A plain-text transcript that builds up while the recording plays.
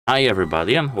Hi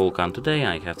everybody, I'm welcome. Today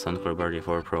I have SOUNDCORE Birdie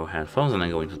 4 Pro headphones and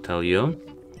I'm going to tell you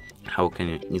how can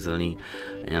you easily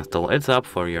install its app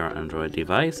for your Android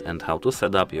device and how to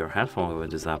set up your headphone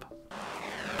with this app.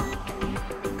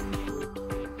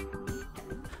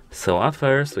 So at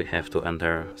first we have to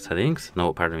enter settings,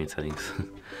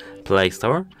 Play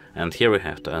Store, and here we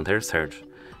have to enter search.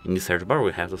 In the search bar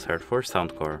we have to search for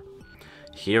SOUNDCORE.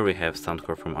 Here we have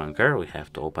SOUNDCORE from Anchor, we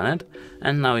have to open it,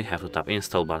 and now we have to tap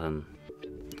install button.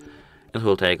 It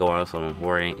will take a while, so don't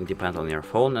worry, it depends on your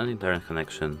phone and internet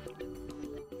connection.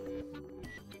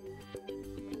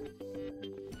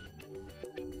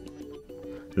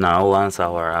 Now once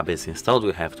our app is installed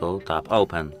we have to tap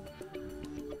open.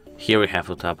 Here we have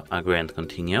to tap agree and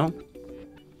continue.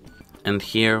 And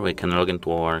here we can log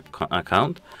into our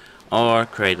account or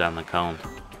create an account,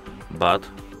 but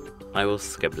I will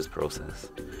skip this process.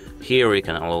 Here we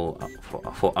can allow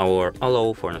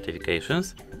for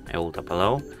notifications. I will tap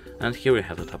allow, and here we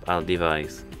have to tap add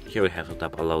device. Here we have to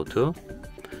tap allow too.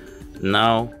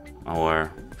 Now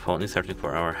our phone is searching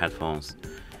for our headphones.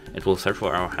 It will search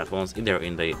for our headphones either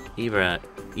when they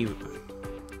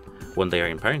are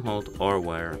in pairing mode or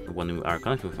when we are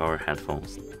connected with our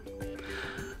headphones.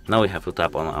 Now we have to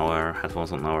tap on our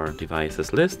headphones on our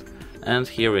devices list, and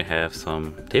here we have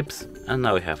some tips, and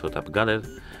now we have to tap got it,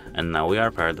 and now we are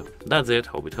paired. That's it,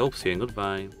 hope it helps you and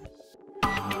goodbye.